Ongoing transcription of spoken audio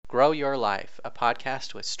Grow Your Life, a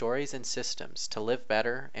podcast with stories and systems to live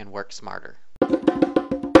better and work smarter.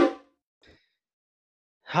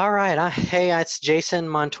 All right. Hey, it's Jason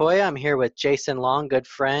Montoya. I'm here with Jason Long, good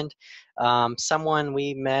friend. Someone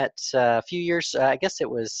we met a few years,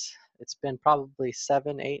 it's been probably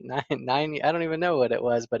 7, 8, 9, 9. I don't even know what it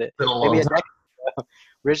was, but Been a maybe long a time. decade ago.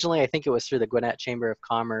 Originally, I think it was through the Gwinnett Chamber of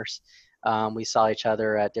Commerce. We saw each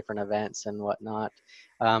other at different events and whatnot.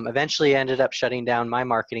 Eventually ended up shutting down my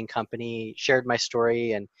marketing company, shared my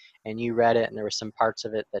story, and you read it, and there were some parts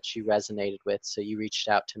of it that you resonated with. So you reached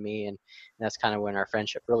out to me, and that's kind of when our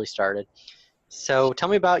friendship really started. So tell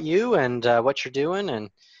me about you and what you're doing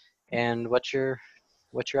and what you're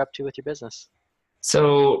up to with your business.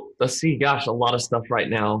 So let's see, gosh, a lot of stuff right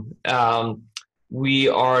now. We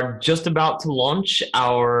are just about to launch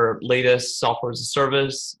our latest software as a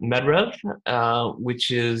service, MedRev,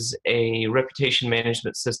 which is a reputation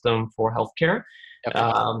management system for healthcare. Okay.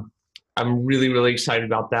 I'm really, really excited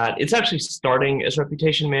about that. It's actually starting as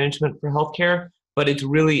reputation management for healthcare, but it's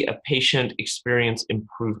really a patient experience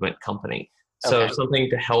improvement company. So Okay. something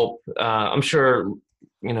to help. I'm sure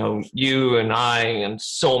you and I and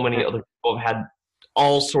so many other people have had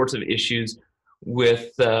all sorts of issues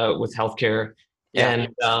with healthcare, Yeah. and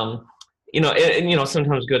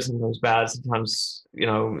sometimes good, sometimes bad, sometimes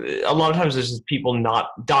a lot of times there's just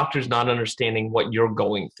doctors not understanding what you're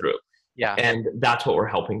going through, Yeah. and that's what we're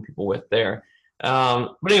helping people with there.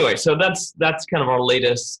 But anyway, so that's kind of our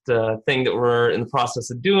latest thing that we're in the process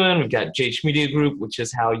of doing. We've got JH Media Group, which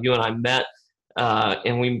is how you and I met,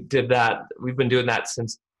 and we did that. We've been doing that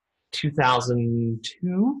since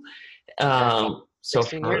 2002. So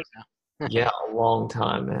 16 years now. yeah, a long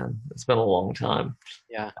time, man. It's been a long time.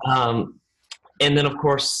 Yeah. And then, of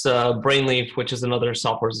course, Brainleaf, which is another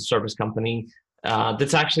software as a service company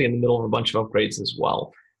that's actually in the middle of a bunch of upgrades as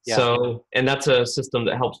well. Yeah. So, and that's a system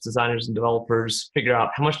that helps designers and developers figure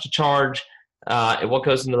out how much to charge and what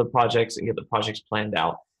goes into the projects and get the projects planned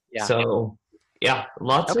out. Yeah. So, yeah,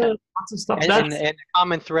 lots of stuff. And the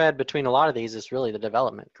common thread between a lot of these is really the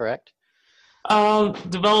development, correct?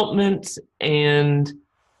 Development and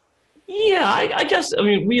yeah, I guess, I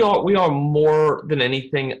mean, we are more than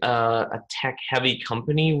anything a tech heavy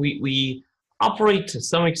company. We operate to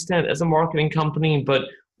some extent as a marketing company, but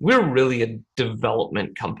we're really a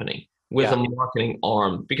development company with a marketing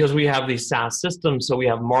arm because we have these SaaS systems. So we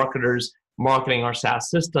have marketers marketing our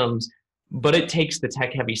SaaS systems, but it takes the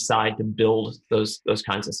tech heavy side to build those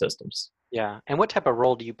kinds of systems. Yeah. And what type of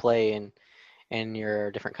role do you play in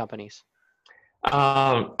your different companies?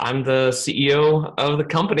 I'm the CEO of the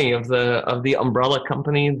company, of the umbrella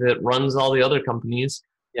company that runs all the other companies.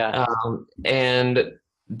 Yeah. And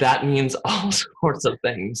that means all sorts of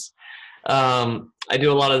things. I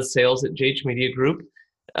do a lot of the sales at JH Media Group.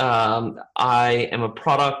 I am a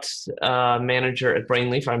product manager at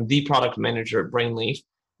Brainleaf. I'm the product manager at Brainleaf.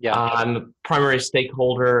 Yeah. I'm a primary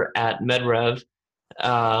stakeholder at MedRev.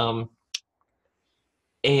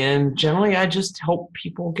 And generally, I just help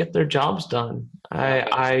people get their jobs done.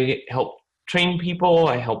 I help train people.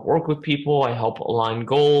 I help work with people. I help align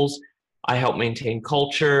goals. I help maintain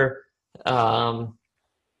culture.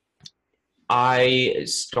 I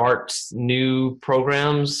start new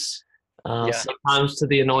programs, sometimes to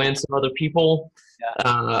the annoyance of other people,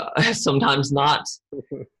 sometimes not.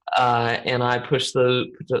 And I push the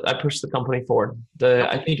company forward.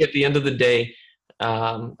 I think at the end of the day,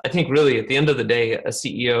 at the end of the day, a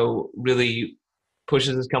CEO really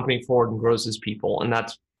pushes his company forward and grows his people, and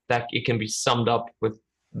that it can be summed up with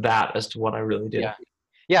that as to what I really do.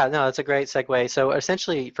 Yeah, no, that's a great segue. So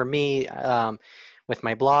essentially, for me, with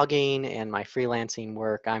my blogging and my freelancing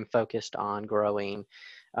work, I'm focused on growing,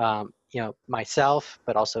 myself,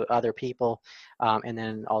 but also other people, and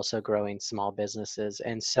then also growing small businesses.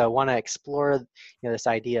 And so, I want to explore, this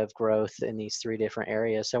idea of growth in these three different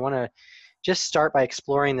areas. So, I want to just start by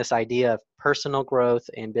exploring this idea of personal growth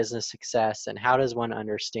and business success, and how does one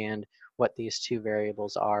understand what these two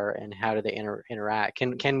variables are and how do they interact?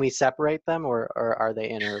 Can we separate them, or are they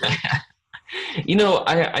interlinked?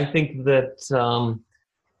 I think that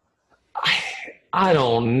I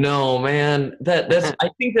don't know, man. That's I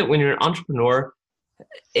think that when you're an entrepreneur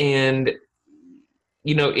and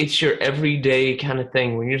it's your everyday kind of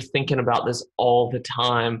thing, when you're thinking about this all the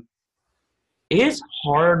time, it's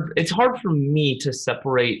hard for me to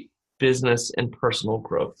separate business and personal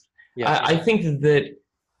growth. Yeah. I think that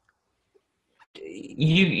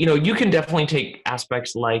you can definitely take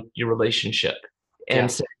aspects like your relationship and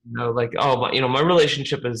say, my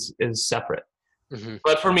relationship is separate. Mm-hmm.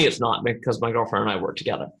 But for me, it's not, because my girlfriend and I work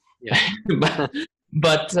together. Yeah.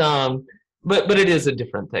 but it is a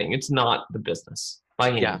different thing. It's not the business. by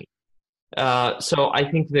any Yeah. means. So I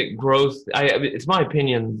think that growth, it's my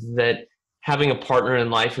opinion that having a partner in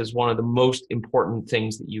life is one of the most important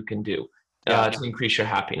things that you can do to increase your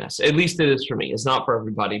happiness. At least it is for me. It's not for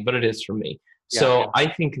everybody, but it is for me. So I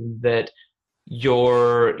think that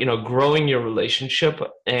you're, growing your relationship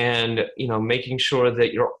and, making sure that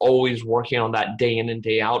you're always working on that day in and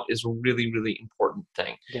day out is a really, really important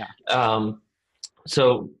thing. Yeah.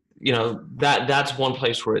 So, that's one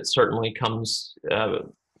place where it certainly comes,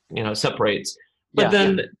 separates. But then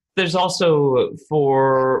there's also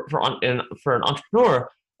for an entrepreneur,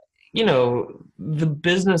 the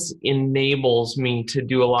business enables me to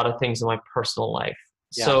do a lot of things in my personal life.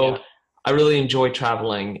 So I really enjoy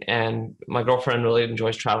traveling, and my girlfriend really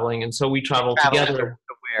enjoys traveling, and so we travel together.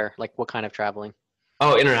 Where? Like, what kind of traveling?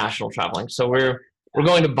 Oh, international traveling. So we're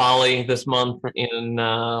going to Bali this month in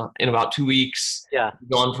about 2 weeks. Yeah.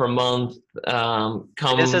 Gone for a month.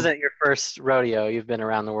 This isn't your first rodeo. You've been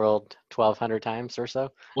around the world 1,200 times or so.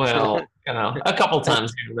 Well, a couple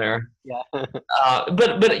times here and there. Yeah.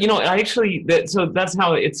 But I actually so that's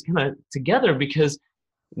how it's kind of together, because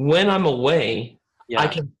when I'm away, I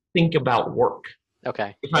can think about work.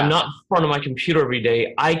 Okay. If I'm not in front of my computer every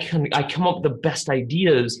day, I come up with the best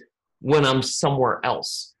ideas when I'm somewhere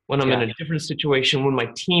else, when I'm in a different situation, when my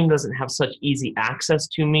team doesn't have such easy access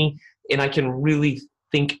to me, and I can really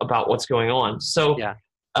think about what's going on. So,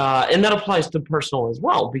 and that applies to personal as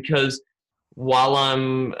well, because while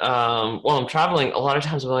I'm traveling, a lot of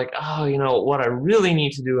times I'm like, oh, what I really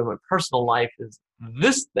need to do in my personal life is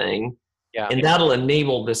this thing, and that'll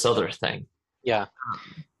enable this other thing. Yeah.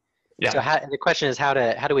 So the question is, how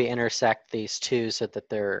do we intersect these two so that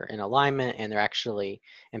they're in alignment and they're actually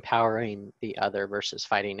empowering the other versus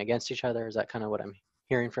fighting against each other? Is that kind of what I'm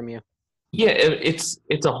hearing from you? Yeah, it's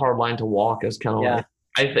a hard line to walk. Is kind of like,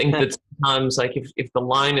 I think that sometimes, like, if the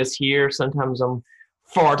line is here, sometimes I'm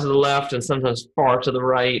far to the left and sometimes far to the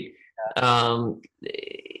right.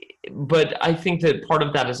 But I think that part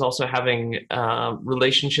of that is also having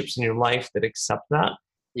relationships in your life that accept that.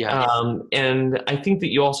 Yeah. And I think that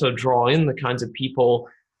you also draw in the kinds of people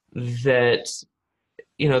that,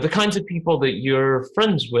 the kinds of people that you're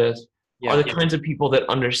friends with are the kinds of people that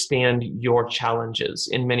understand your challenges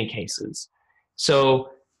in many cases.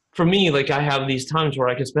 So for me, like, I have these times where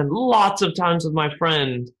I can spend lots of times with my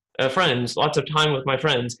friends, lots of time with my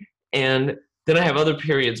friends. And then I have other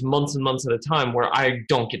periods, months and months at a time, where I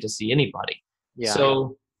don't get to see anybody. Yeah.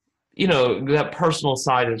 So, that personal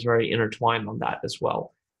side is very intertwined on that as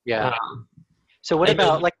well. Yeah. So what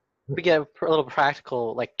about, like, we get a little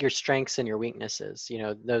practical, like your strengths and your weaknesses,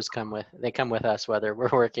 those come with us, whether we're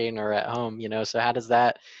working or at home, so how does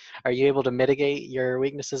that, are you able to mitigate your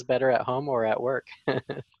weaknesses better at home or at work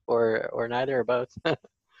or neither or both?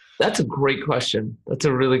 That's a great question. That's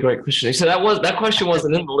a really great question. So that question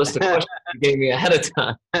wasn't in the list of questions you gave me ahead of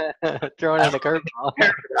time. Throwing out the curveball.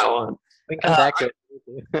 That one. We can come back to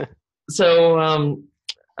it. So,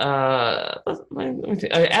 let me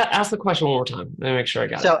think. Ask the question one more time. Let me make sure I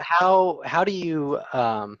got it. So how do you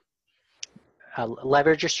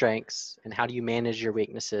leverage your strengths, and how do you manage your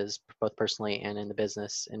weaknesses, both personally and in the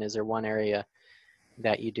business? And is there one area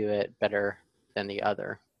that you do it better than the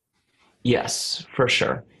other? Yes, for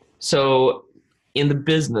sure. So in the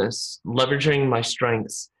business, leveraging my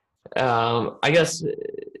strengths, I guess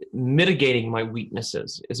mitigating my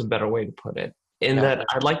weaknesses is a better way to put it. In that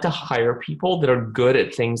I'd like to hire people that are good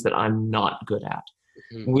at things that I'm not good at,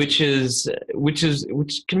 which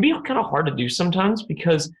can be kind of hard to do sometimes,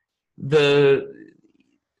 because a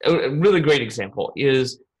really great example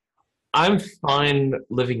is I'm fine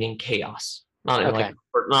living in chaos, not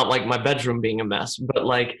like my bedroom being a mess, but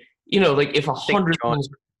like if 100 things,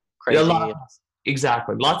 crazy.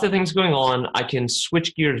 Exactly, lots of things going on, I can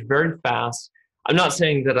switch gears very fast. I'm not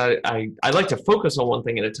saying that I like to focus on one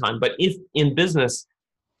thing at a time, but if in business,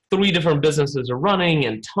 3 different businesses are running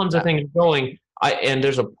and tons of things are going, and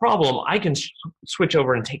there's a problem, I can switch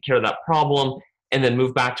over and take care of that problem and then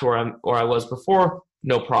move back to where I was before,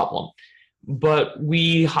 no problem. But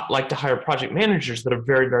we like to hire project managers that are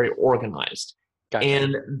very, very organized. Gotcha.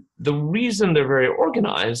 And the reason they're very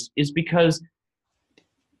organized is because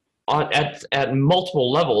at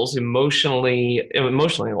multiple levels, emotionally, in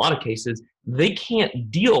a lot of cases, they can't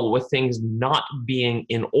deal with things not being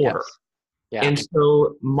in order. Yes. Yeah. And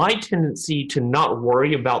so my tendency to not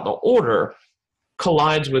worry about the order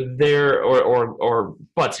collides with their or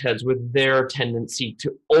butts heads with their tendency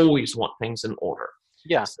to always want things in order.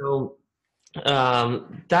 Yeah. So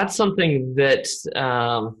that's something that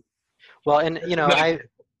well, and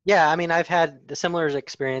I've had the similar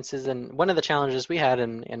experiences, and one of the challenges we had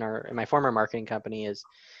in my former marketing company is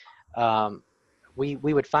we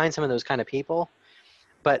would find some of those kind of people,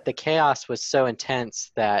 but the chaos was so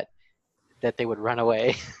intense that they would run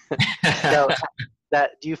away. So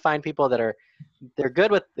do you find people that they're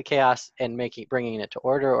good with the chaos and bringing it to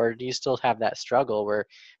order, or do you still have that struggle where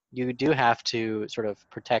you do have to sort of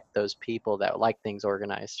protect those people that like things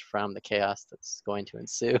organized from the chaos that's going to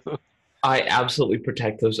ensue? I absolutely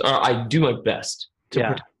protect those, or I do my best to Yeah.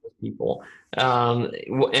 protect those people.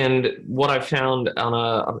 And what I found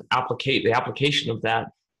on the application of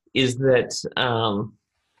that is that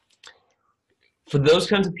for those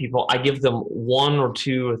kinds of people, I give them 1 or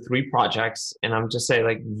 2 or 3 projects, and I'm just saying,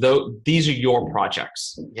 like, these are your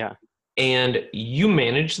projects. Yeah. And you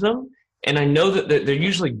manage them. And I know that they're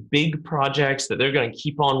usually big projects that they're going to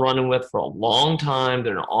keep on running with for a long time.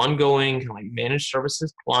 They're an ongoing kind of like managed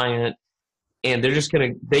services client, and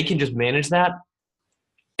they can just manage that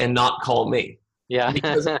and not call me. Yeah.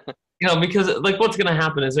 Because like what's going to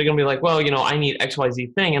happen is they're going to be like, well, I need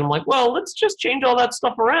XYZ thing. And I'm like, well, let's just change all that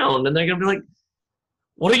stuff around. And they're going to be like,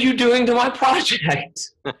 what are you doing to my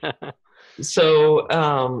project? So,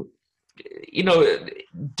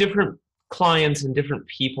 different clients and different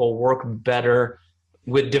people work better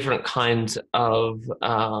with different kinds of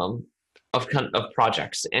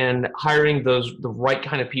projects, and hiring the right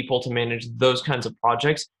kind of people to manage those kinds of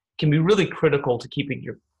projects can be really critical to keeping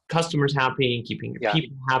your customers happy and keeping your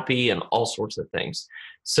people happy and all sorts of things.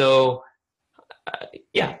 So,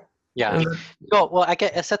 yeah. Yeah. Well, I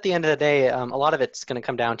guess at the end of the day, a lot of it's going to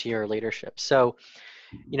come down to your leadership. So,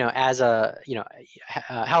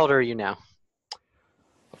 how old are you now?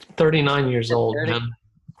 39 years old, 30? man.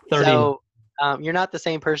 30. So, you're not the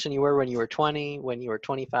same person you were when you were 20, when you were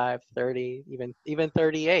 25, 30, even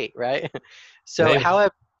 38, right? So Maybe. How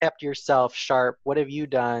have you kept yourself sharp? What have you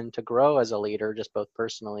done to grow as a leader, just both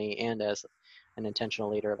personally and as an intentional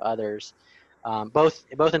leader of others, both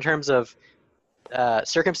in terms of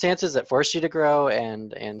circumstances that force you to grow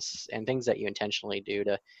and things that you intentionally do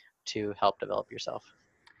to help develop yourself?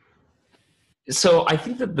 So I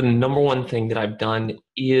think that the number one thing that I've done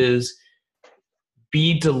is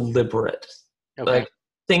be deliberate. Okay. Like,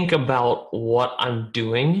 think about what I'm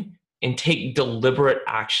doing and take deliberate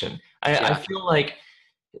action. I feel like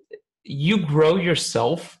you grow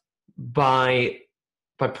yourself by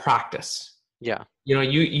practice. Yeah.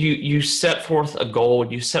 You set forth a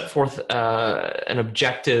goal, you set forth an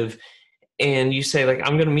objective, and you say, like,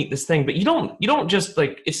 I'm going to meet this thing. But you don't just,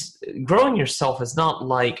 like, it's growing yourself is not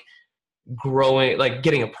like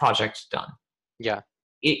getting a project done. Yeah.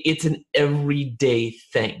 It's an everyday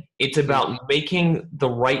thing. It's about making the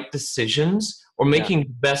right decisions, or making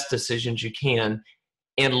the best decisions you can,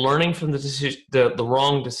 and learning from the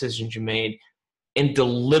wrong decisions you made, and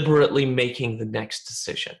deliberately making the next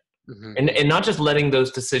decision. Mm-hmm. And not just letting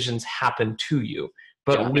those decisions happen to you,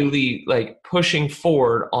 but really, like, pushing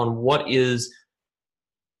forward on what is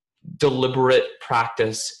deliberate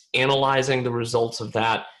practice, analyzing the results of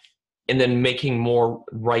that, and then making more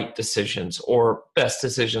right decisions, or best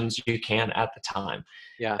decisions you can at the time.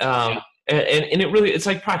 Yeah. And it's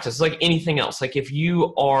like practice. It's like anything else. Like, if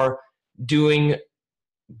you are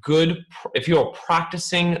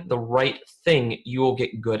practicing the right thing, you will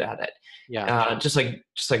get good at it. Yeah. Just like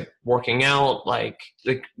working out, like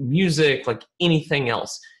music, like anything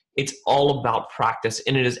else. It's all about practice,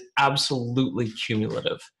 and it is absolutely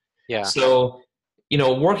cumulative. Yeah. So,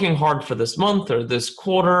 working hard for this month or this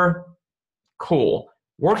quarter, cool.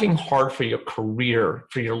 Working hard for your career,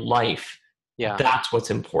 for your life, that's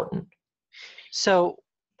what's important. So,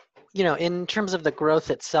 in terms of the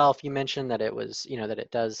growth itself, you mentioned that it was, that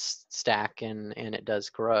it does stack and it does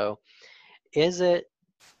grow. Is it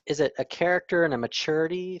a character and a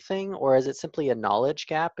maturity thing, or is it simply a knowledge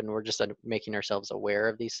gap and we're just making ourselves aware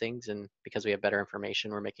of these things, and because we have better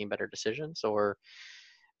information, we're making better decisions? Or,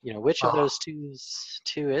 which of those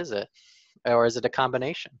two is it? Or is it a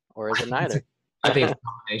combination? Or is it neither? I think it's a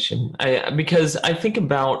combination. Because I think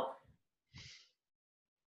about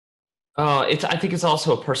I think it's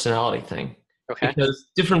also a personality thing. Okay. Because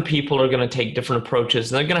different people are going to take different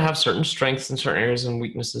approaches, and they're going to have certain strengths in certain areas and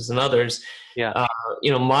weaknesses in others. Yeah.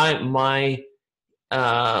 My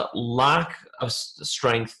lack of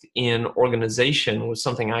strength in organization was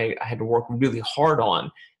something I had to work really hard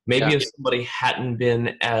on. Maybe if somebody hadn't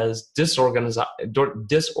been as disorganized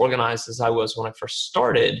as I was when I first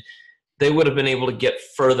started, they would have been able to get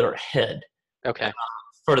further ahead. Okay.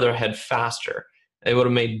 Further ahead faster. They would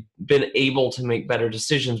have been able to make better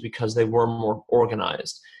decisions because they were more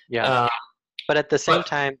organized. Yeah. But at the same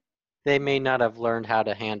time, they may not have learned how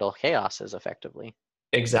to handle chaos as effectively.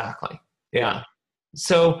 Exactly. Yeah.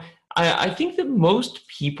 So I think that most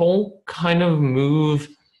people kind of move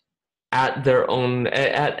at their own,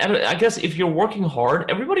 I guess if you're working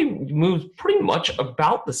hard, everybody moves pretty much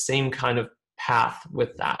about the same kind of path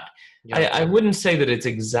with that. Yeah. I wouldn't say that it's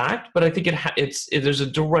exact, but I think there's a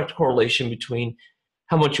direct correlation between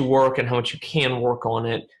how much you work and how much you can work on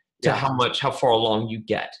it to how far along you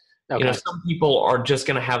get. Okay. You know, some people are just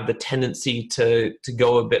going to have the tendency to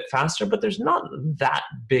go a bit faster, but there's not that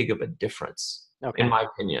big of a difference, in my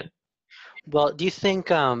opinion. Well, do you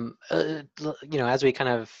think, as we kind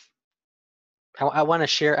of, I want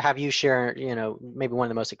to have you share, maybe one of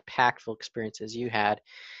the most impactful experiences you had.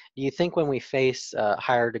 Do you think when we face a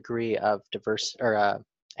higher degree of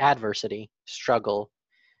adversity, struggle,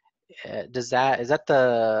 is that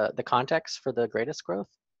the context for the greatest growth,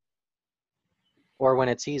 or when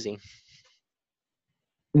it's easy?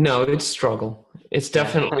 No, it's struggle. It's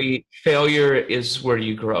definitely failure is where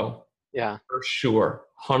you grow. Yeah, for sure,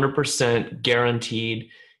 100% guaranteed.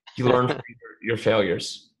 You learn from your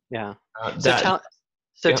failures. Yeah.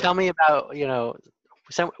 Tell me about,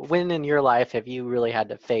 when in your life have you really had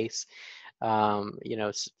to face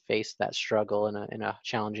that struggle in a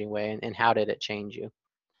challenging way, and how did it change you?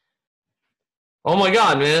 Oh my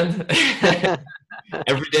God, man.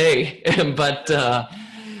 Every day.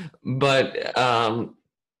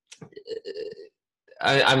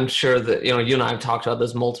 I'm sure that, you and I have talked about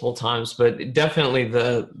this multiple times, but definitely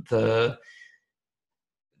the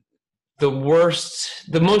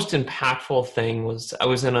most impactful thing was I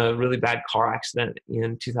was in a really bad car accident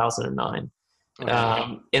in 2009.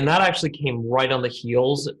 Okay. And that actually came right on the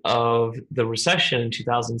heels of the recession in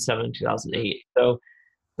 2007, 2008. So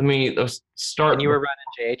let's start. And you were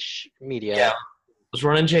running JH Media. Yeah, I was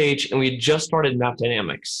running JH, and we had just started Map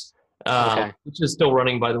Dynamics, which is still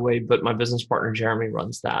running, by the way, but my business partner, Jeremy,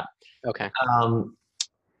 runs that. Okay.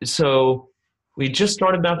 So we just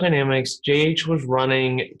started Map Dynamics. JH was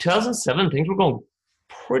running 2007. Things were going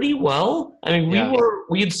pretty well. I mean,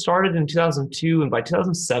 we had started in 2002, and by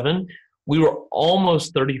 2007, we were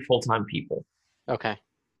almost 30 full-time people. Okay.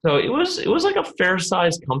 So it was like a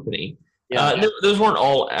fair-sized company. Yeah. Those weren't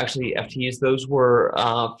all actually FTEs. Those were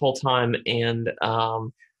full-time and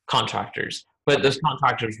contractors. But those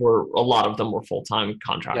contractors a lot of them were full-time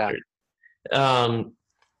contractors. Yeah.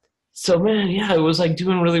 So man, it was like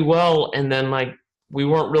doing really well. And then like we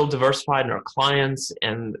weren't real diversified in our clients,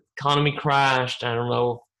 and the economy crashed. I don't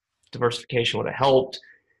know if diversification would have helped.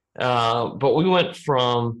 But we went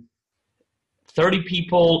from 30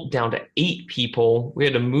 people down to 8 people. We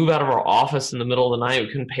had to move out of our office in the middle of the night. We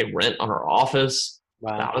couldn't pay rent on our office.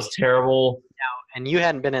 Wow. That was terrible. And you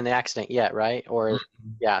hadn't been in the accident yet, right? Or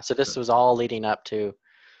so this was all leading up to.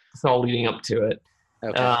 It's all leading up to it.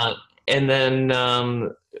 Okay. And then,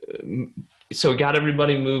 so we got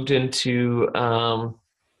everybody moved into another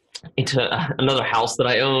house that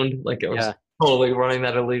I owned. Like I was totally running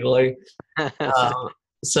that illegally.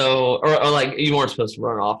 So, or like you weren't supposed to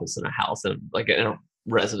run an office in a house, in a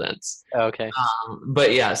residence. Okay.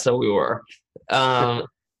 But so we were. And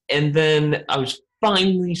then I was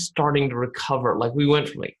finally starting to recover. Like we went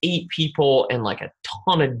from like 8 people and like a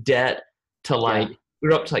ton of debt to we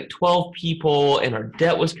were up to like 12 people, and our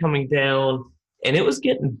debt was coming down, and it was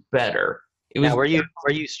getting better. Were you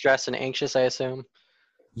stressed and anxious, I assume?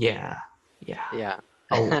 Yeah.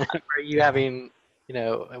 Were you having,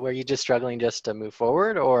 were you just struggling just to move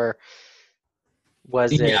forward, or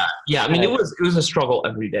was it? Yeah. I mean, it was a struggle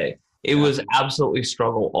every day. It was absolutely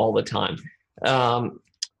struggle all the time.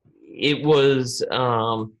 It was,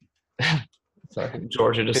 sorry,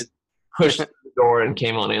 Georgia just pushed the door and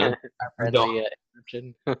came on in.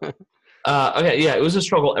 Okay, it was a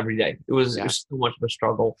struggle every day. It was so much of a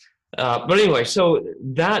struggle. But anyway, so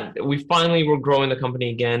that we finally were growing the company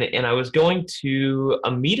again, and I was going to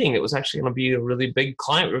a meeting that was actually going to be a really big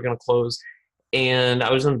client we were going to close, and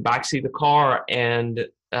I was in the backseat of the car, and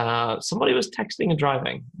somebody was texting and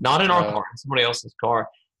driving, not in our car, in somebody else's car,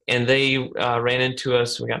 and they ran into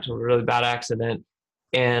us. We got into a really bad accident,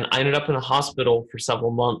 and I ended up in the hospital for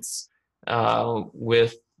several months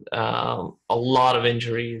with a lot of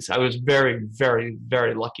injuries. I was very, very,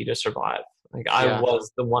 very lucky to survive. I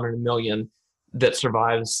was the 1 in a million that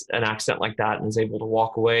survives an accident like that and is able to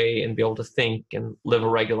walk away and be able to think and live a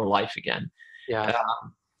regular life again. Yeah.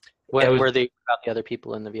 What were they about the other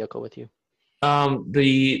people in the vehicle with you?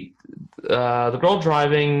 The girl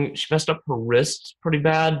driving, she messed up her wrist pretty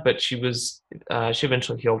bad, but she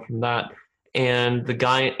eventually healed from that. And the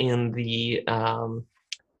guy in the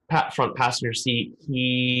front passenger seat,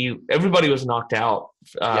 everybody was knocked out,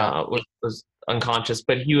 was unconscious,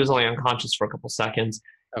 but he was only unconscious for a couple seconds,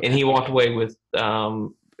 and he walked away with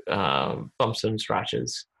bumps and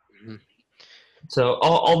scratches. Mm-hmm. So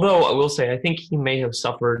although I will say, I think he may have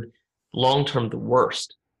suffered long-term the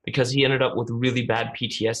worst, because he ended up with really bad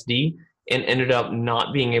PTSD and ended up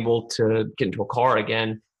not being able to get into a car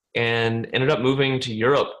again, and ended up moving to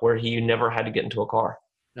Europe where he never had to get into a car.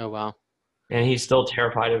 Oh, wow. And he's still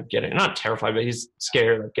terrified of getting, not terrified, but he's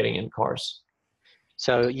scared of getting in cars.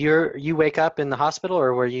 So you wake up in the hospital,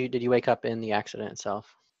 or did you wake up in the accident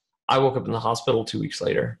itself? I woke up in the hospital 2 weeks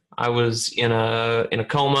later. I was in a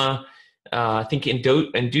coma, I think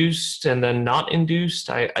induced and then not induced.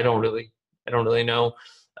 I don't really know.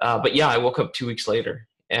 But yeah, I woke up 2 weeks later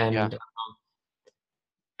and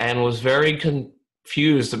was very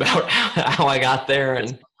confused about how I got there.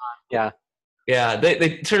 And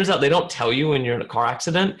they turns out they don't tell you when you're in a car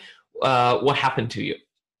accident what happened to you,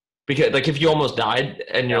 because like if you almost died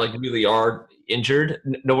and you're like really are injured,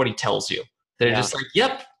 nobody tells you. They're just like,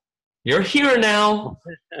 yep, you're here now.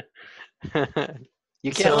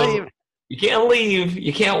 You can't leave. You can't leave.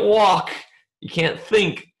 You can't walk. You can't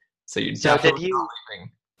think. So you're definitely not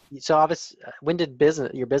leaving. So obviously, when did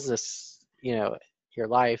your business, your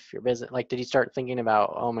life, your business, like, did you start thinking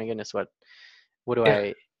about, oh my goodness, what do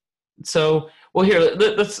I? So, well, here,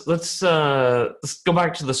 let's go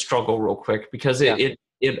back to the struggle real quick, because it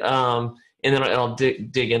and then I'll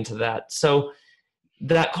dig into that. So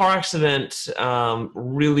that car accident,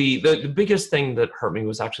 really, the biggest thing that hurt me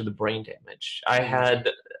was actually the brain damage. I had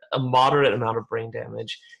a moderate amount of brain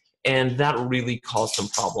damage, and that really caused some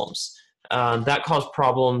problems. That caused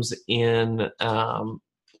problems in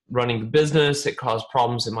running the business. It caused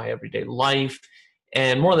problems in my everyday life.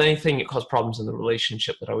 And more than anything, it caused problems in the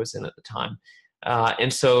relationship that I was in at the time.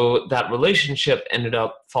 And so that relationship ended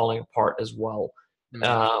up falling apart as well.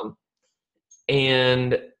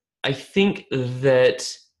 And I think that,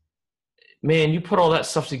 man, you put all that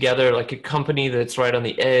stuff together, like a company that's right on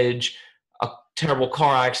the edge, a terrible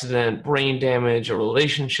car accident, brain damage, a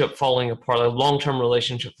relationship falling apart, a long-term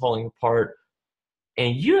relationship falling apart,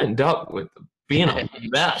 and you end up with being a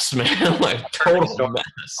mess, man, like total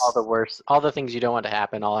mess. All the worst, all the things you don't want to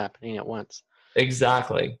happen, all happening at once.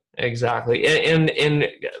 Exactly. And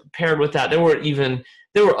paired with that, there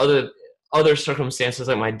were other circumstances,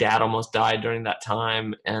 like my dad almost died during that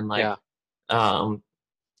time, and like, man,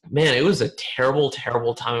 it was a terrible,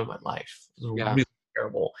 terrible time in my life. It was really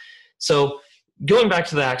terrible. So going back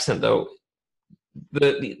to the accident, though,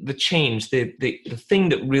 the change, the thing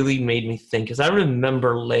that really made me think is I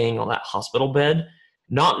remember laying on that hospital bed,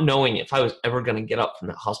 not knowing if I was ever going to get up from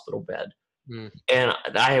that hospital bed. And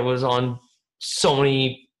I was on so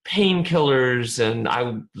many painkillers, and I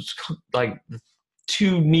was like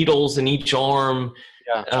 2 needles in each arm,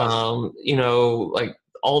 like all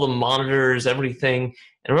the monitors, everything.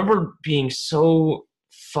 And I remember being so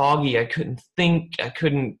foggy, I couldn't think, I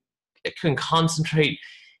couldn't concentrate.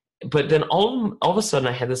 But then all of a sudden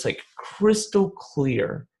I had this like crystal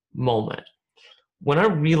clear moment when I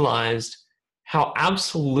realized how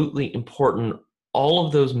absolutely important all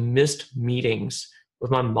of those missed meetings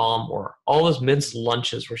with my mom were, all those missed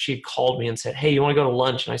lunches where she had called me and said, hey, you want to go to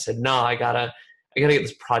lunch? And I said, no, I gotta get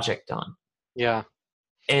this project done. Yeah.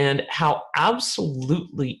 And how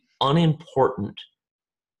absolutely unimportant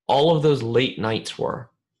all of those late nights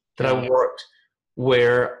were that I worked,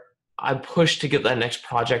 where I pushed to get that next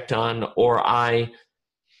project done, or I,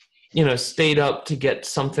 stayed up to get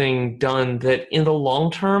something done that in the long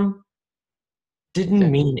term didn't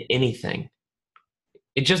mean anything.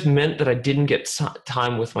 It just meant that I didn't get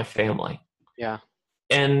time with my family. Yeah.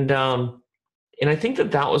 And I think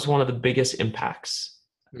that was one of the biggest impacts.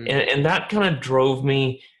 And that kind of drove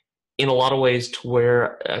me in a lot of ways to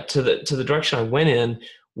where, to the direction I went in,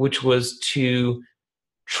 which was to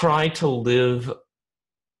try to live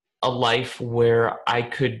a life where I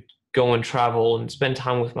could go and travel and spend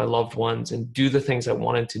time with my loved ones and do the things I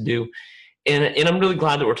wanted to do. And I'm really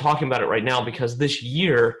glad that we're talking about it right now, because this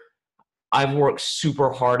year I've worked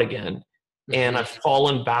super hard again, and I've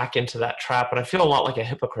fallen back into that trap. And I feel a lot like a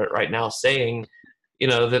hypocrite right now saying,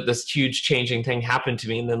 that this huge changing thing happened to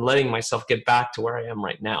me, and then letting myself get back to where I am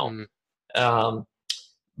right now.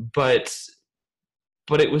 But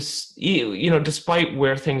it was, despite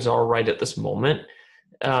where things are right at this moment,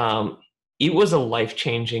 it was a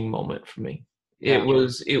life-changing moment for me. It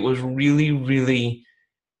was really, really,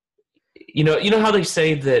 how they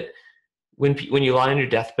say that when you lie on your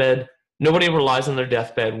deathbed, nobody ever lies on their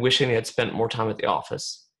deathbed wishing they had spent more time at the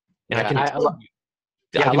office. And I can tell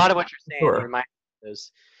you, a lot of what you're saying reminds me of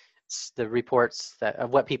the reports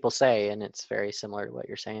of what people say, and it's very similar to what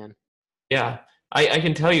you're saying. Yeah, I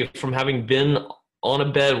can tell you from having been on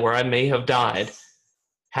a bed where I may have died,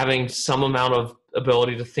 having some amount of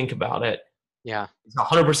ability to think about it. Yeah. It's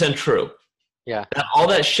 100% true. Yeah. All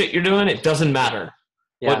that shit you're doing, it doesn't matter.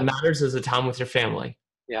 What Yeah. matters is the time with your family.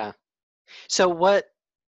 Yeah. So what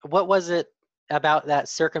was it about that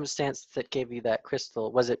circumstance that gave you that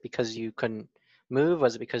crystal? Was it because you couldn't move?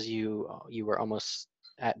 Was it because you were almost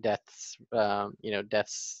at death's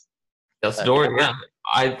death's That's door. door? Yeah,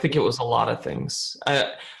 I think it was a lot of things. I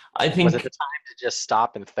Was it think, the time to just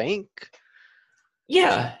stop and think?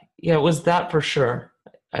 yeah, it was that for sure.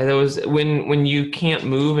 There was when you can't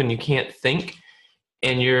move and you can't think,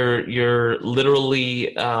 and you're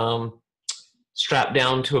literally strapped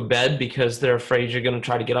down to a bed because they're afraid you're going to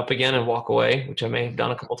try to get up again and walk away, which I may have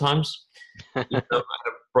done a couple times. You know, I had a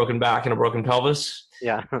broken back and a broken pelvis.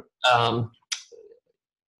 Yeah. Um,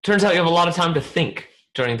 Turns out you have a lot of time to think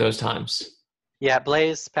during those times. Yeah,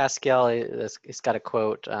 Blaise Pascal, he's got a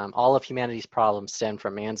quote, all of humanity's problems stem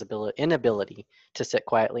from man's inability to sit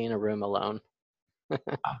quietly in a room alone.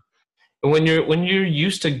 And when you're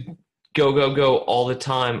used to go all the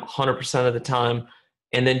time, 100% of the time,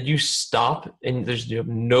 and then you stop and you have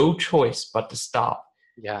no choice but to stop,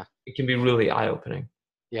 Yeah, it can be really eye-opening.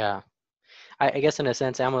 yeah. I guess in a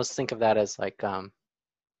sense, I almost think of that as like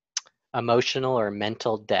emotional or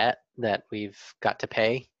mental debt that we've got to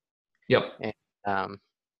pay. Yep. And,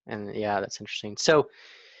 and yeah, that's interesting. So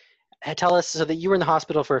tell us, so that you were in the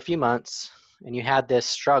hospital for a few months and you had this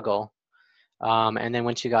struggle. And then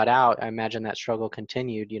once you got out, I imagine that struggle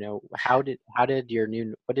continued. What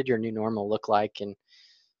did your new normal look like?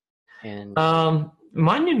 And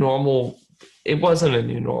My new normal, it wasn't a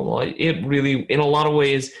new normal. It really, in a lot of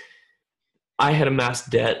ways, I had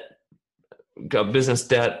amassed debt, got business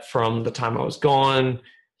debt from the time I was gone.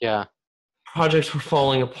 yeah, Projects were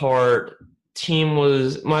falling apart.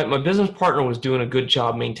 My business partner was doing a good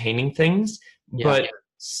job maintaining things, yeah, but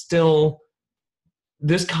still,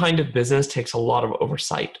 this kind of business takes a lot of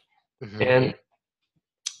oversight. hmm And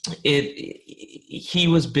he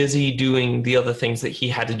was busy doing the other things that he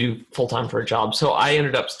had to do full time for a job. So I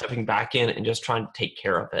ended up stepping back in and just trying to take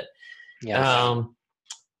care of it. yeah.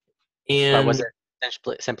 But was And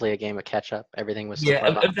it simply a game of catch up? Everything was so yeah, far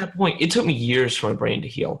at behind. that point, it took me years for my brain to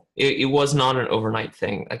heal. It was not an overnight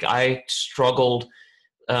thing. Like I struggled.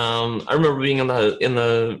 I remember being in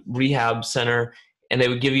the rehab center, and they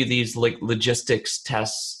would give you these like logistics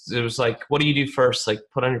tests. It was like, what do you do first? Like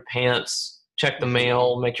put on your pants, check the Mhm.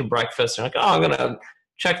 mail, make your breakfast. And like, oh, I'm gonna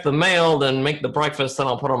check the mail, then make the breakfast, then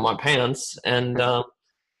I'll put on my pants. And that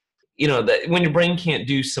when your brain can't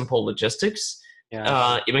do simple logistics,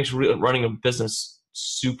 Yeah. it makes running a business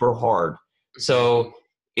super hard. Mhm. So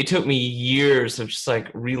it took me years of just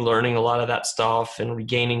like relearning a lot of that stuff and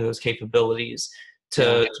regaining those capabilities Yeah.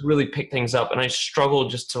 to really pick things up. And I struggled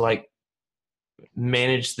just to like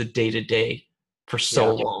manage the day to day for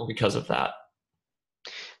so Yeah. long because of that.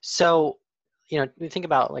 So, we think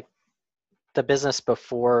about like the business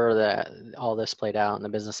before all this played out and the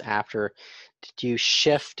business after. Did you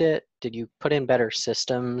shift it? Did you put in better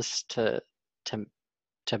systems to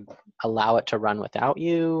to allow it to run without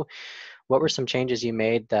you? What were some changes you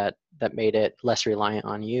made that made it less reliant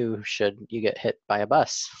on you should you get hit by a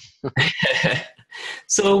bus?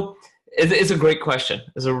 So it's a great question.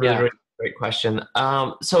 It's a really Yeah. great question.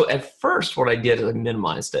 So at first, what I did is I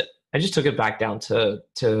minimized it. I just took it back down to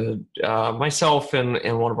myself and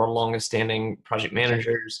one of our longest standing project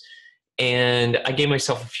managers, and I gave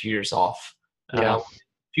myself a few years off. Yeah. A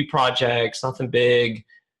few projects, nothing big,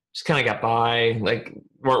 just kind of got by. Like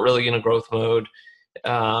weren't really in a growth mode.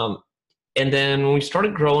 Um, and then when we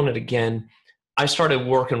started growing it again, I started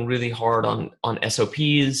working really hard on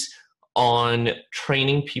SOPs, on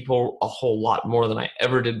training people a whole lot more than I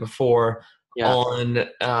ever did before, Yeah.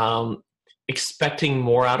 on expecting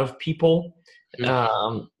more out of people, Mhm.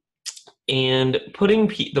 um, and putting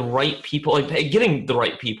the right people, like getting the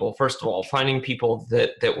right people. First of all, finding people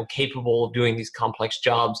that were capable of doing these complex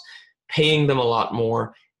jobs, paying them a lot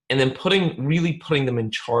more, and then really putting them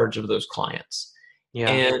in charge of those clients. Yeah.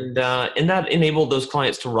 And that enabled those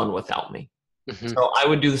clients to run without me. hmm So I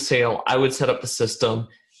would do the sale, I would set up the system,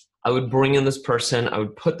 I would bring in this person, I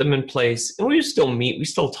would put them in place, and we would still meet, we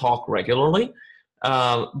still talk regularly.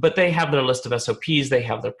 But they have their list of SOPs, they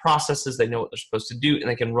have their processes, they know what they're supposed to do, and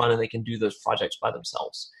they can run and they can do those projects by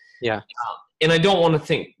themselves. Yeah. And I don't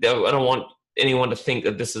want anyone to think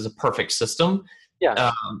that this is a perfect system,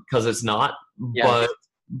 Yeah. because it's not. Yeah.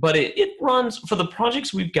 But it runs for the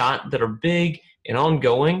projects we've got that are big and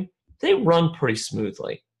ongoing. They run pretty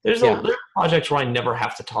smoothly. There are projects where I never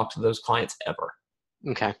have to talk to those clients ever,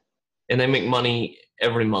 Okay. and they make money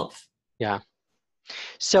every month. Yeah.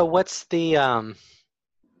 So what's the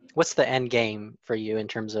end game for you in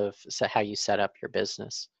terms of how you set up your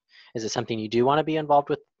business? Is it something you do want to be involved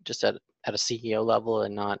with just at a CEO level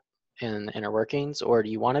and not in the inner workings, or do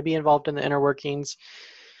you want to be involved in the inner workings?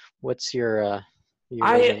 What's your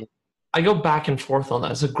vision? I go back and forth on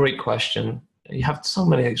that. It's a great question. You have so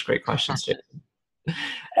many of these great questions, Jason.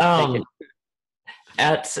 Thank you.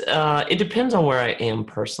 It depends on where I am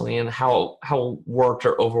personally and how worked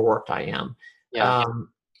or overworked I am. Yeah.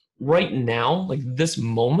 Right now, like this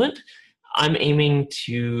moment, I'm aiming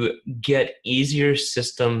to get easier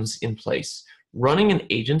systems in place. Running an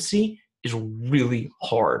agency is really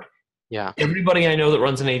hard. Yeah. Everybody I know that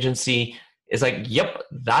runs an agency is like, yep,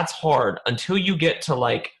 that's hard. Until you get to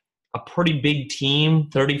like a pretty big team,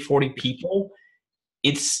 30, 40 people,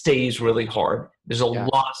 it stays really hard. There's a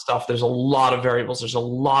lot of stuff. There's a lot of variables. There's a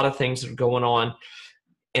lot of things that are going on.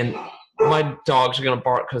 And my dogs are going to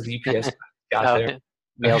bark because the UPS got there.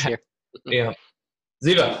 Mail's here. Yeah.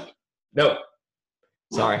 Ziva. No.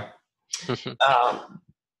 Sorry.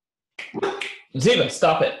 Ziva,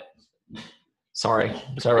 stop it. Sorry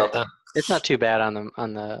about that. It's not too bad on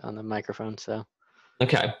the microphone. So.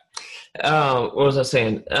 Okay. What was I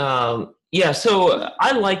saying? Yeah. So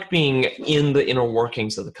I like being in the inner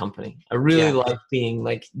workings of the company. I really like being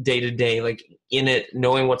like day to day, like in it,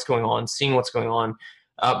 knowing what's going on, seeing what's going on.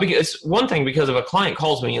 Because one thing, because if a client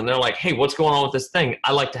calls me and they're like, "Hey, what's going on with this thing?"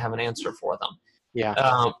 I like to have an answer for them.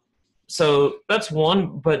 Yeah. So that's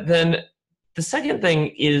one. But then the second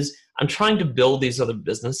thing is I'm trying to build these other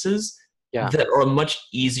businesses that are much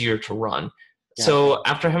easier to run. Yeah. So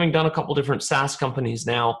after having done a couple different SaaS companies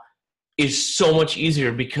now, it's so much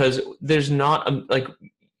easier because there's not like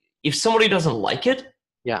if somebody doesn't like it,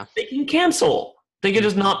 they can cancel. They can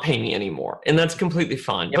just not pay me anymore, and that's completely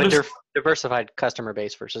fine. Yeah, but diversified customer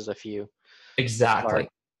base versus a few. Exactly.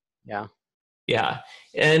 Yeah. Yeah,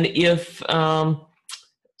 and if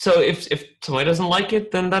so if somebody doesn't like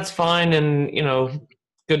it, then that's fine, and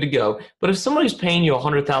good to go. But if somebody's paying you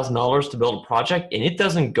 $100,000 to build a project and it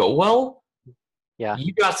doesn't go well,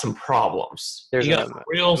 you got some problems. There's an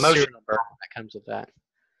real emotional burden that comes with that.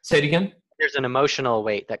 Say it again. There's an emotional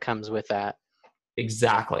weight that comes with that.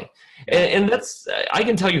 Exactly. And that's, I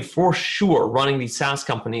can tell you for sure, running these SaaS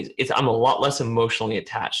companies, I'm a lot less emotionally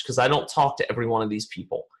attached because I don't talk to every one of these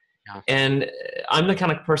people. Yeah. And I'm the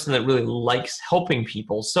kind of person that really likes helping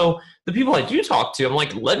people. So the people I do talk to, I'm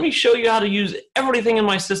like, let me show you how to use everything in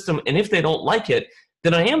my system. And if they don't like it,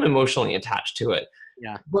 then I am emotionally attached to it.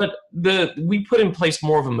 Yeah. But we put in place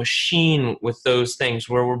more of a machine with those things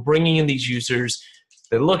where we're bringing in these users.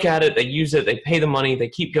 They look at it, they use it, they pay the money, they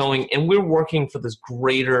keep going, and we're working for this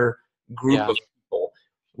greater group of people.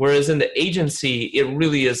 Whereas in the agency, it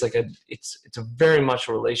really is like it's a very much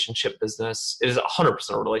a relationship business. It is 100%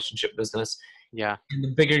 a relationship business. Yeah. And the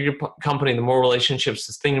bigger your company, the more relationships,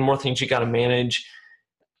 the more things you got to manage.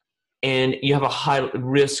 And you have a high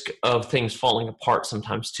risk of things falling apart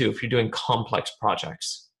sometimes too if you're doing complex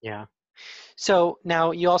projects. Yeah. So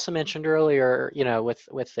now you also mentioned earlier,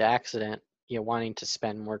 with the accident, wanting to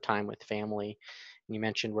spend more time with family. And you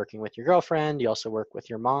mentioned working with your girlfriend. You also work with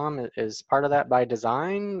your mom. Is part of that by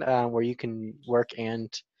design, where you can work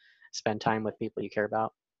and spend time with people you care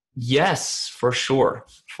about? Yes, for sure.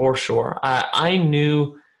 For sure. I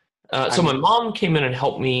knew. So my mom came in and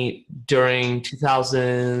helped me during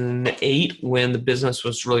 2008 when the business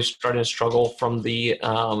was really starting to struggle from the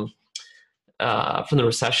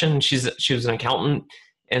recession. She was an accountant.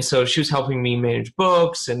 And so she was helping me manage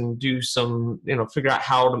books and do some, figure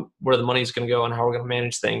out where the money is going to go and how we're going to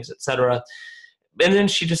manage things, et cetera. And then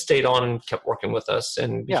she just stayed on and kept working with us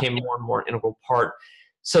and became more and more an integral part.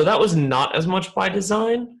 So that was not as much by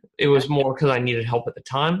design. It was more because I needed help at the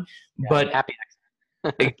time. Yeah, but happy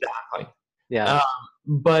exactly. Yeah.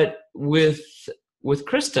 But with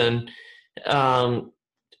Kristen, after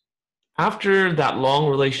that long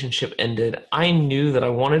relationship ended, I knew that I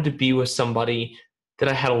wanted to be with somebody that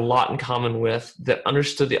I had a lot in common with, that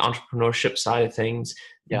understood the entrepreneurship side of things,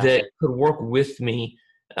 that could work with me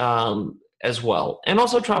as well, and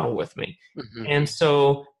also travel with me. Mm-hmm. And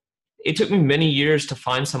so it took me many years to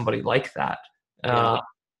find somebody like that.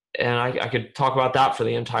 And I could talk about that for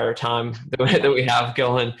the entire time that we have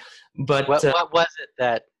going. But what was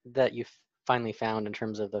it that you finally found in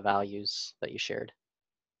terms of the values that you shared?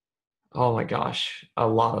 Oh my gosh, a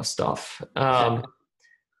lot of stuff.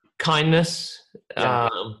 Kindness,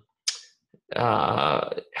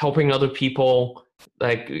 helping other people,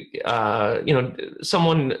 like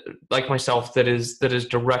someone like myself that is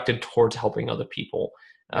directed towards helping other people,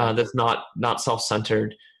 that's not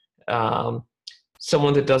self-centered,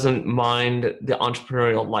 someone that doesn't mind the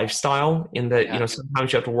entrepreneurial lifestyle, in that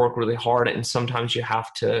sometimes you have to work really hard and sometimes you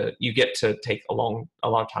get to take a lot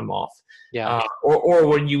of time off, or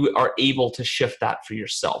where you are able to shift that for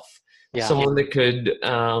yourself. Someone that could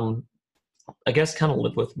I guess, kind of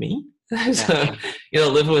live with me. So,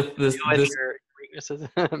 live with this your weaknesses.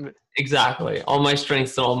 Exactly, all my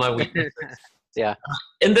strengths and all my weaknesses. Yeah.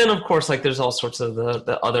 And then of course, like, there's all sorts of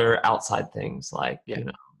the other outside things, like,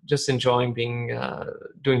 just enjoying being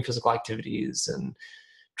doing physical activities and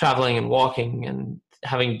traveling and walking and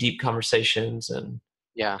having deep conversations and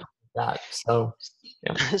that. So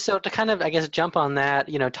So to kind of, I guess, jump on that,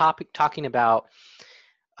 talking about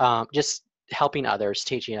just helping others,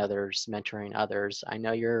 teaching others, mentoring others. I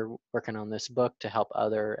know you're working on this book to help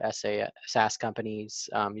other SaaS companies.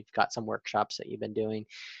 You've got some workshops that you've been doing.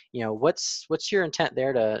 What's your intent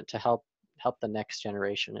there to help the next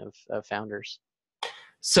generation of founders?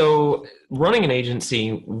 So running an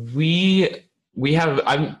agency,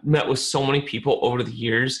 I've met with so many people over the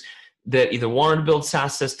years that either wanted to build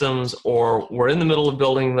SaaS systems or were in the middle of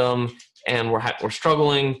building them and were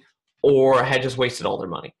struggling, or had just wasted all their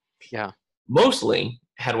money. Yeah. Mostly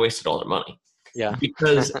had wasted all their money. Yeah.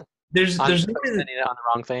 Because there's spending it on the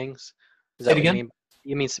wrong things. Is that what you mean?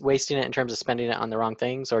 You mean wasting it in terms of spending it on the wrong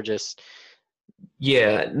things, or just?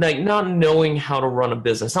 Yeah, like not knowing how to run a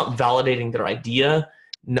business, not validating their idea,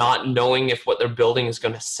 not knowing if what they're building is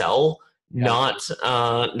going to sell, not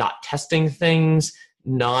testing things,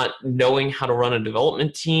 not knowing how to run a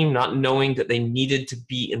development team, not knowing that they needed to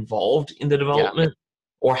be involved in the development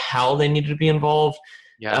or how they needed to be involved.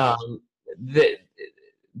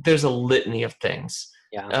 There's a litany of things.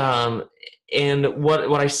 And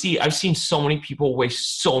what I see, I've seen so many people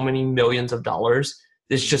waste so many millions of dollars.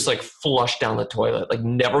 It's just like flushed down the toilet, like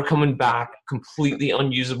never coming back, completely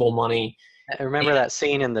unusable money. I remember that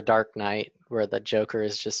scene in The Dark Knight where the Joker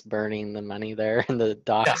is just burning the money there in the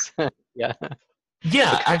docks. Yeah.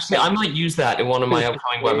 Actually, I might use that in one of my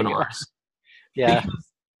upcoming webinars. Yeah.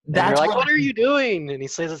 That's like, what are you doing? And he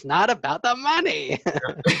says, it's not about the money.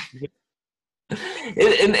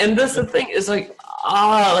 and that's the thing, is like,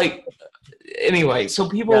 anyway, so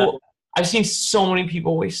people, I've seen so many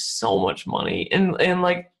people waste so much money and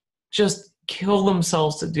like just kill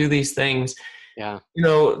themselves to do these things.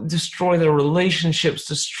 Destroy their relationships,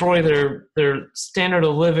 destroy their standard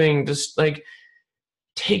of living, just like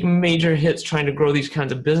take major hits trying to grow these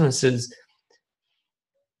kinds of businesses.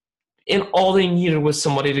 And all they needed was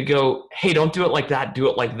somebody to go, hey, don't do it like that, do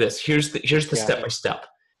it like this. Here's the step by step.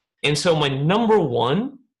 And so my number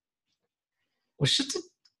one was just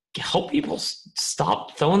to help people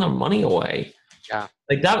stop throwing their money away.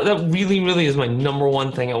 Like that really, really is my number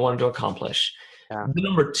one thing I wanted to accomplish. The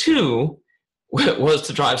number two was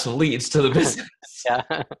to drive some leads to the business.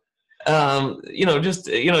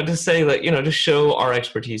 Just say that, just show our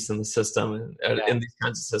expertise in the system and in these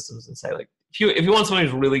kinds of systems, and say, like, if you want somebody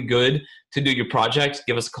who's really good to do your project,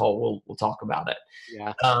 give us a call. We'll talk about it.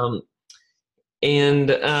 That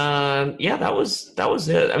was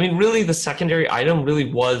it. I mean, really, the secondary item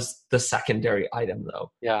really was the secondary item,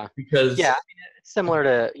 though. Because it's similar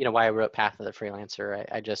to why I wrote Path of the Freelancer.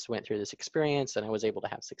 I just went through this experience and I was able to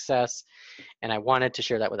have success, and I wanted to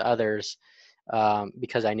share that with others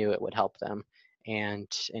because I knew it would help them.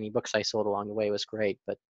 And any books I sold along the way was great,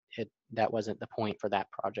 but that wasn't the point for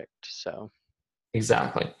that project. So.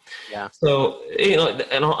 Exactly. So,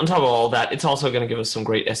 and on top of all that, it's also going to give us some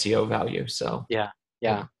great SEO value. So.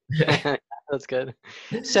 That's good.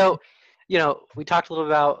 So, we talked a little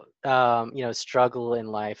about, struggle in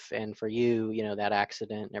life, and for you, that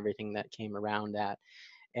accident and everything that came around that.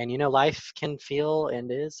 And, life can feel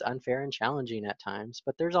and is unfair and challenging at times,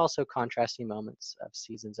 but there's also contrasting moments of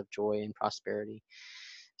seasons of joy and prosperity.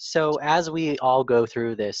 So as we all go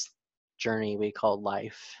through this journey we call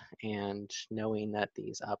life, and knowing that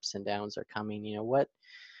these ups and downs are coming,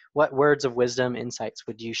 what words of wisdom, insights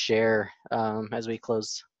would you share as we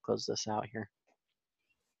close this out here?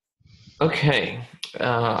 Okay,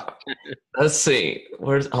 let's see.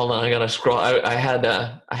 Hold on, I gotta scroll. I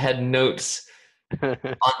had notes on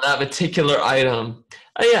that particular item.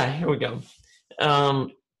 Here we go. I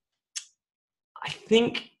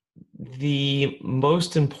think the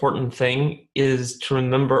most important thing is to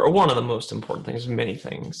remember, or one of the most important things, many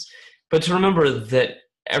things, but to remember that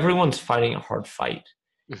everyone's fighting a hard fight,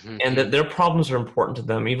 and that their problems are important to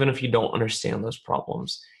them, even if you don't understand those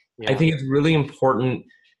problems. I think it's really important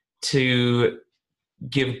to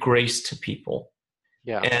give grace to people.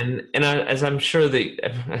 And as I'm sure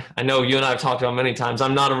that I know you and I have talked about many times,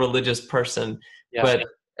 I'm not a religious person, but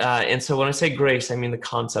and so when I say grace, I mean the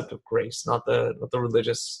concept of grace, not the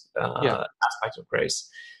religious aspect of grace.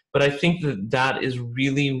 But I think that is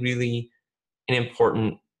really, really an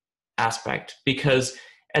important aspect, because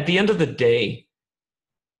at the end of the day,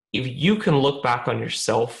 if you can look back on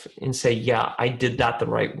yourself and say, yeah, I did that the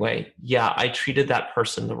right way. Yeah, I treated that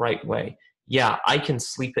person the right way. yeah, I can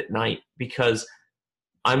sleep at night because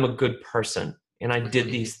I'm a good person and I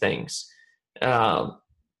did these things to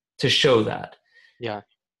show that. Yeah.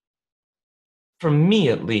 For me,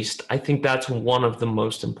 at least, I think that's one of the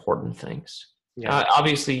most important things. Yeah.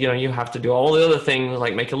 Obviously, you have to do all the other things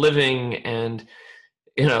like make a living and,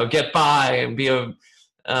 get by and be a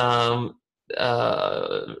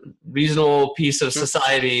reasonable piece of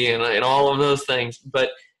society and all of those things. But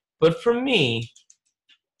for me,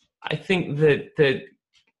 I think that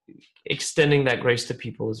extending that grace to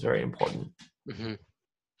people is very important. Mm-hmm.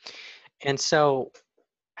 And so,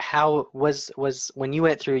 how was when you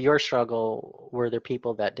went through your struggle, were there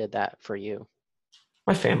people that did that for you?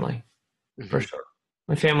 My family, for sure.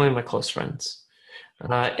 My family and my close friends.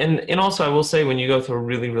 And also, I will say, when you go through a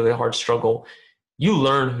really, really hard struggle, you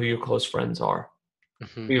learn who your close friends are,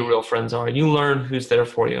 who your real friends are. You learn who's there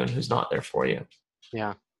for you and who's not there for you.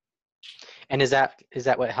 Yeah. And is that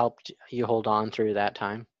what helped you hold on through that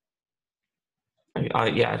time?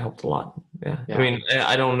 Yeah, it helped a lot. Yeah. I mean,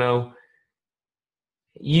 I don't know.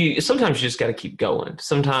 Sometimes you just got to keep going.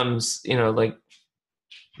 Sometimes, like,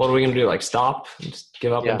 what are we going to do? Like, stop and just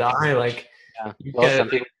give up and die? Like, well,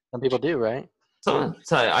 some people do, right? So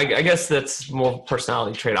I guess that's more of a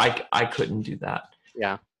personality trait. I couldn't do that.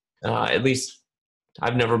 Yeah. At least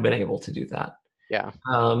I've never been able to do that. Yeah.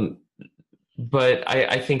 But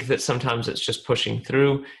I think that sometimes it's just pushing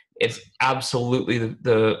through. It's absolutely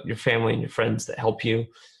your family and your friends that help you.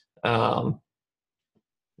 And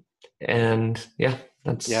yeah,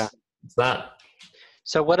 that's that.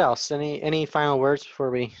 So what else? Any final words before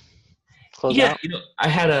we close out? Yeah, I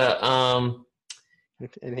had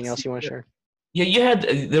anything else you want to share? Yeah,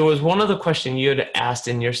 there was one other question you had asked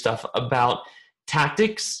in your stuff about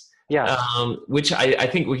tactics. Yeah. Which I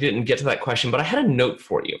think we didn't get to that question, but I had a note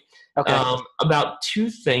for you. Okay. About two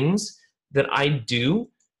things that I do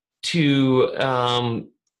two of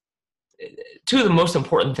the most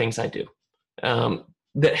important things I do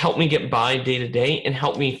that help me get by day to day and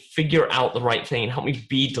help me figure out the right thing and help me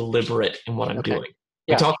be deliberate in what I'm doing.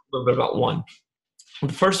 Yeah. I talked a little bit about one.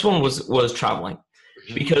 The first one was traveling,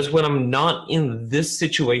 because when I'm not in this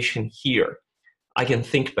situation here, I can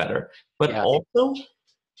think better. But also,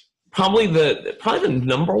 probably the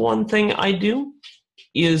number one thing I do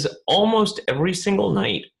is almost every single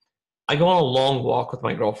night, I go on a long walk with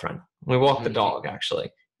my girlfriend. We walk the dog,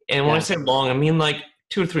 actually. And when I say long, I mean like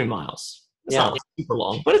 2 or 3 miles. It's not super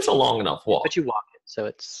long, but it's a long enough walk. But you walk it, so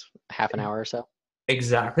it's half an hour or so?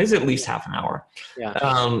 Exactly. It's at least half an hour. Yeah.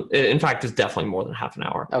 In fact, it's definitely more than half an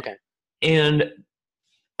hour. Okay. And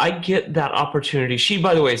I get that opportunity. She,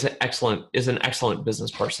 by the way, is an excellent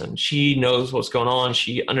business person. She knows what's going on.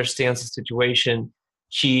 She understands the situation.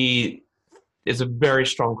 She is a very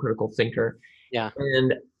strong critical thinker. Yeah.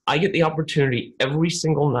 And I get the opportunity every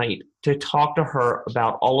single night to talk to her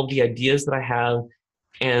about all of the ideas that I have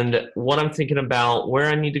and what I'm thinking about, where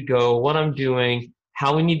I need to go, what I'm doing,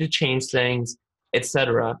 how we need to change things,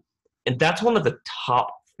 etc. And that's one of the top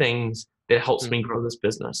things that helps me grow this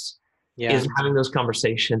business. Is having those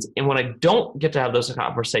conversations. And when I don't get to have those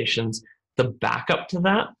conversations, the backup to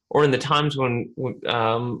that, or in the times when we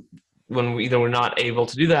either we're not able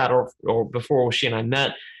to do that or before she and I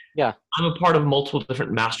met, I'm a part of multiple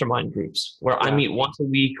different mastermind groups where I meet once a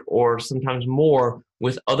week or sometimes more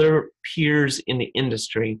with other peers in the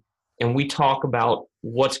industry. And we talk about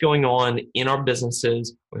what's going on in our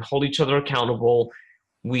businesses. We hold each other accountable.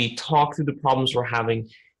 We talk through the problems we're having.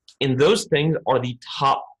 And those things are the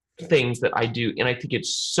top things that I do. And I think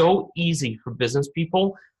it's so easy for business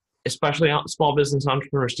people, especially small business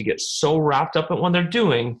entrepreneurs, to get so wrapped up in what they're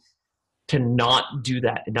doing to not do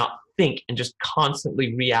that and not think and just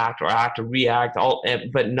constantly react or act or react,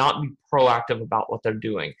 but not be proactive about what they're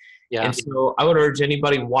doing. Yeah. And so I would urge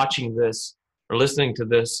anybody watching this or listening to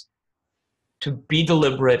this to be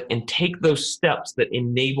deliberate and take those steps that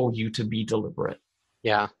enable you to be deliberate.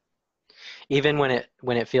 Yeah. Even when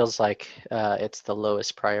it feels like it's the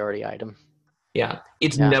lowest priority item. Yeah,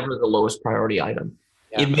 it's never the lowest priority item.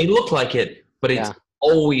 Yeah. It may look like it, but it's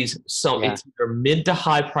always it's either mid to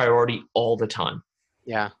high priority all the time.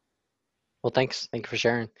 Yeah. Well, thank you for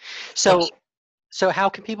sharing. So how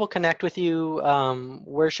can people connect with you?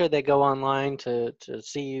 Where should they go online to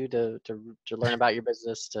see you, to learn about your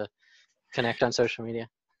business, to connect on social media?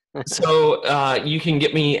 So you can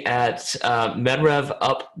get me at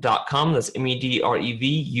medrevup.com. That's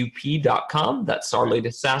medrevup.com. That's our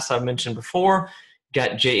latest SaaS I mentioned before. Got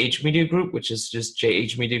JH Media Group, which is just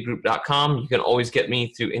jhmediagroup.com. You can always get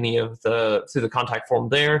me through through the contact form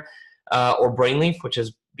there, or Brainleaf, which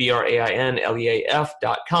is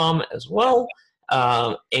BRAINLEAF.com as well.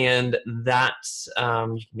 And that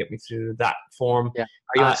you can get me through that form. Yeah.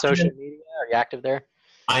 Are you on social media? Are you active there?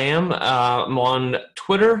 I am. I'm on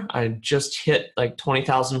Twitter. I just hit like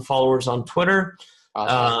 20,000 followers on Twitter.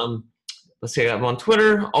 Awesome. Let's see, I'm on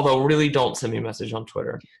Twitter, although really don't send me a message on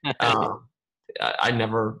Twitter. I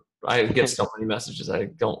get so many messages. I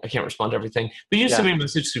can't respond to everything. But you send me a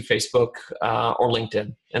message through Facebook or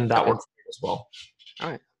LinkedIn, and that works as well. All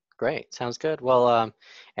right. Great. Sounds good. Well,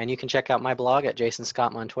 and you can check out my blog at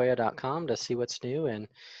jasonscottmontoya.com to see what's new and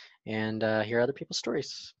hear other people's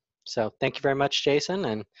stories. So thank you very much, Jason.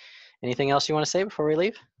 And anything else you want to say before we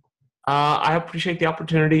leave? I appreciate the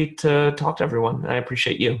opportunity to talk to everyone. I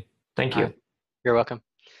appreciate you. Thank you. You're welcome.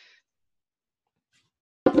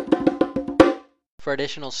 For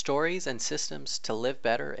additional stories and systems to live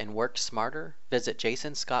better and work smarter, visit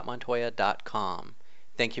jasonscottmontoya.com.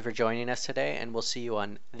 Thank you for joining us today, and we'll see you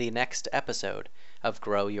on the next episode of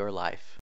Grow Your Life.